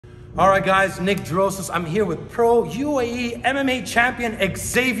All right, guys, Nick Drossos. I'm here with pro UAE MMA champion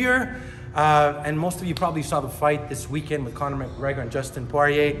Xavier. And most of you probably saw the fight this weekend with Conor McGregor and Justin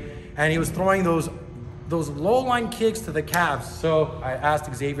Poirier. And he was throwing those low line kicks to the calves. So I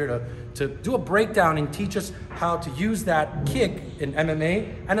asked Xavier to do a breakdown and teach us how to use that kick in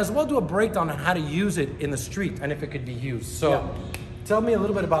MMA, and as well do a breakdown on how to use it in the street and if it could be used. So tell me a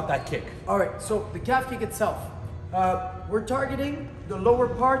little bit about that kick. All right, so the calf kick itself, we're targeting the lower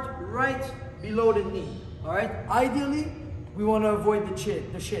part right below the knee. All right, ideally we want to avoid the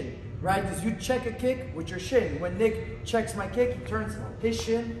shin, right? Because you check a kick with your shin. When Nick checks my kick, he turns his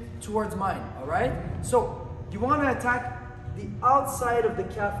shin towards mine. All right, so you want to attack the outside of the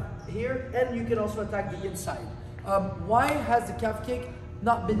calf here, and you can also attack the inside. Why has the calf kick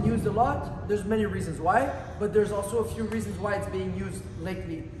not been used a lot? There's many reasons why, but there's also a few reasons why it's being used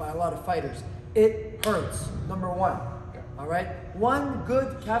lately by a lot of fighters. It hurts, number one. All right, one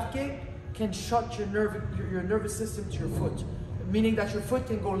good calf kick can shut your nervous system to your foot, meaning that your foot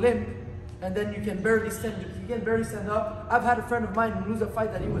can go limp, and then you can barely stand. You can barely stand up. I've had a friend of mine lose a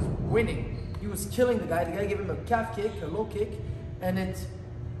fight that he was winning. He was killing the guy. The guy gave him a calf kick, a low kick, and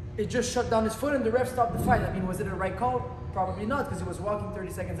it just shut down his foot, and the ref stopped the fight. I mean, was it a right call? Probably not, because he was walking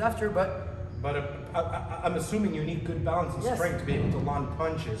 30 seconds after, but I'm assuming you need good balance and strength to be able to land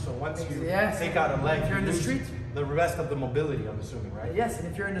punches. So once you take out a leg, if you're in the street, the rest of the mobility, I'm assuming, right? Yes, and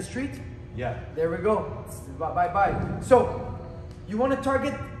if you're in the street, there we go. Bye-bye. So you want to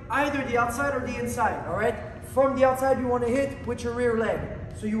target either the outside or the inside, all right? From the outside, you want to hit with your rear leg.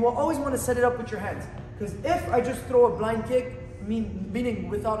 So you will always want to set it up with your hands. Because if I just throw a blind kick, meaning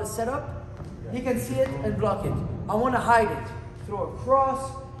without a setup, he can see it and block it. I want to hide it. Throw a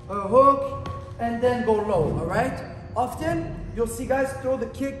cross, a hook, and then go low, all right? Often, you'll see guys throw the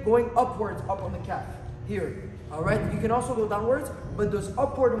kick going upwards, up on the calf, here, all right? You can also go downwards, but those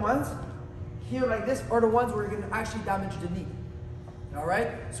upward ones, here like this, are the ones where you're going to actually damage the knee, all right?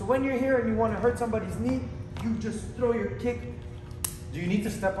 So when you're here and you want to hurt somebody's knee, you just throw your kick. Do you need to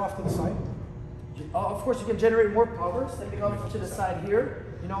step off to the side? Of course, you can generate more power stepping off to the side here.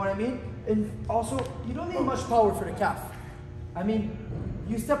 You know what I mean? And also, you don't need much power for the calf. I mean,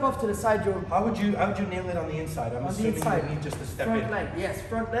 you step off to the side, you'll... How would you nail it on the inside? I'm assuming you need just to step in. Front leg, yes.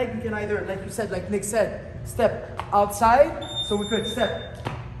 Front leg, you can either, like you said, like Nick said, step outside. So we could step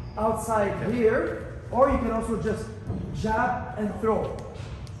outside here, or you can also just jab and throw.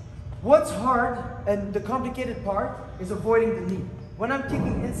 What's hard and the complicated part is avoiding the knee. When I'm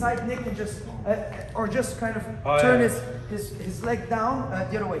kicking inside, Nick can just, or just kind of turn his leg down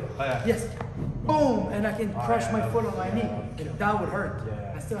the other way. Yes, boom, and I can crush my foot on my knee. That would hurt.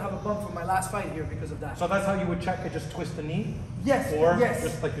 I still have a bump from my last fight here because of that. So that's how you would check it, just twist the knee? Yes, or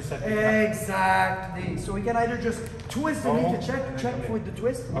just like you said. Exactly. So we can either just twist the knee to check with the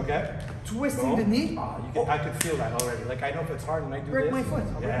twist. Okay. Twisting the knee. I could feel that already. Like I know if it's hard and I do break this. My foot.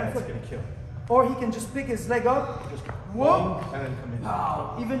 Yeah, it's gonna kill. Or he can just pick his leg up, just whoa, and then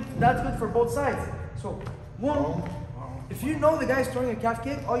come in. Even that's good for both sides. So one, if you know the guy's throwing a calf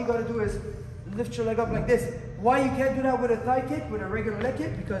kick, all you gotta do is lift your leg up like this. Why you can't do that with a thigh kick, with a regular leg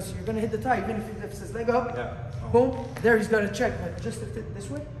kick? Because you're gonna hit the thigh. Even if he lifts his leg up, boom, there he's gonna check. But just lift it this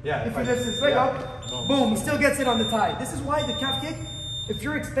way. If he lifts his leg up, boom, he still gets it on the thigh. This is why the calf kick, if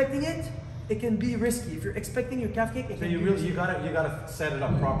you're expecting it, it can be risky. If you're expecting your calf kick, it can be risky. you gotta set it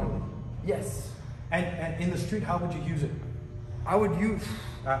up properly. Yes. And in the street, how would you use it? I would use.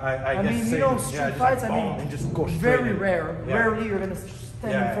 I mean, you know, street fights. Like, I mean, and just go very rare. Rarely you're gonna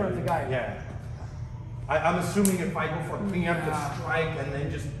stand in front of the guy. I'm assuming if I go for a preemptive strike and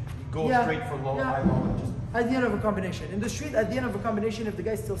then just go straight for low eyeball and just. At the end of a combination. In the street, at the end of a combination, if the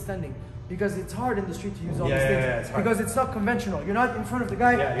guy's still standing, because it's hard in the street to use all these things. Because it's not conventional. You're not in front of the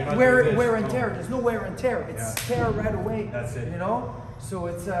guy. Wear and tear. There's no wear and tear. It's tear right away. That's it. You know. So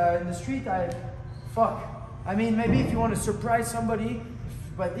it's in the street. I mean, maybe if you want to surprise somebody,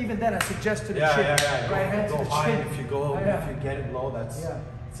 but even then, I suggest to the chin. Right hand to the chin. If you go, if you get it low, that's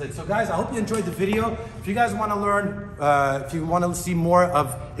it. So guys, I hope you enjoyed the video. If you guys want to learn, if you want to see more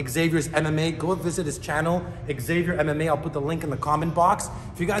of Xavier's MMA, go visit his channel, Xavier MMA. I'll put the link in the comment box.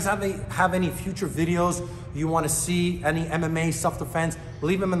 If you guys have any future videos you want to see, any MMA self-defense,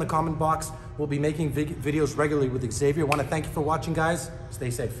 leave them in the comment box. We'll be making videos regularly with Xavier. I want to thank you for watching, guys. Stay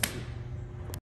safe.